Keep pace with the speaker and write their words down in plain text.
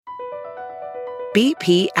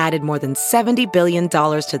BP added more than $70 billion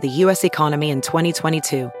to the U.S. economy in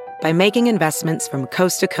 2022 by making investments from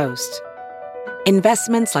coast to coast.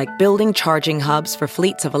 Investments like building charging hubs for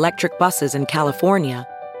fleets of electric buses in California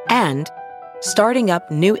and starting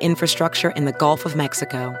up new infrastructure in the Gulf of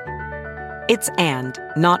Mexico. It's and,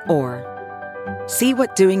 not or. See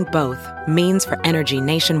what doing both means for energy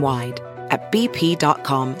nationwide at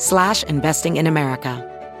bp.com/investing in America.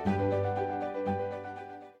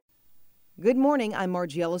 Good morning, I'm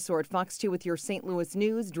Margie Ellisor at Fox 2 with your St. Louis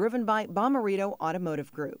news, driven by Bomarito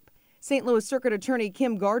Automotive Group. St. Louis Circuit Attorney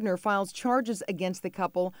Kim Gardner files charges against the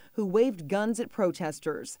couple who waved guns at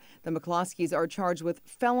protesters. The McCloskeys are charged with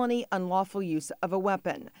felony unlawful use of a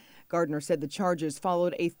weapon. Gardner said the charges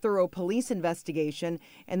followed a thorough police investigation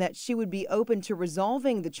and that she would be open to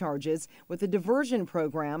resolving the charges with a diversion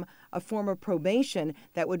program, a form of probation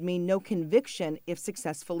that would mean no conviction if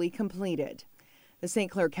successfully completed. The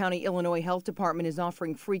St. Clair County, Illinois Health Department is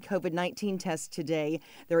offering free COVID-19 tests today.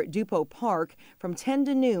 They're at Dupo Park from 10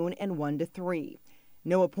 to noon and 1 to 3.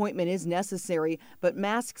 No appointment is necessary, but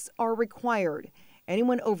masks are required.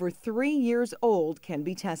 Anyone over 3 years old can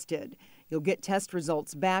be tested. You'll get test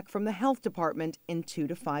results back from the health department in 2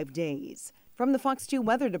 to 5 days. From the Fox 2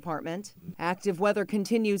 Weather Department, active weather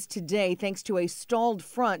continues today thanks to a stalled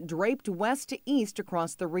front draped west to east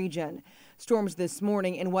across the region. Storms this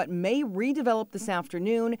morning and what may redevelop this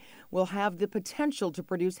afternoon will have the potential to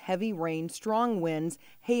produce heavy rain, strong winds,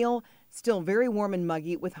 hail, still very warm and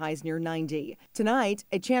muggy with highs near 90. Tonight,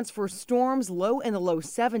 a chance for storms low in the low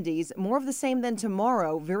 70s, more of the same than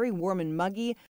tomorrow, very warm and muggy.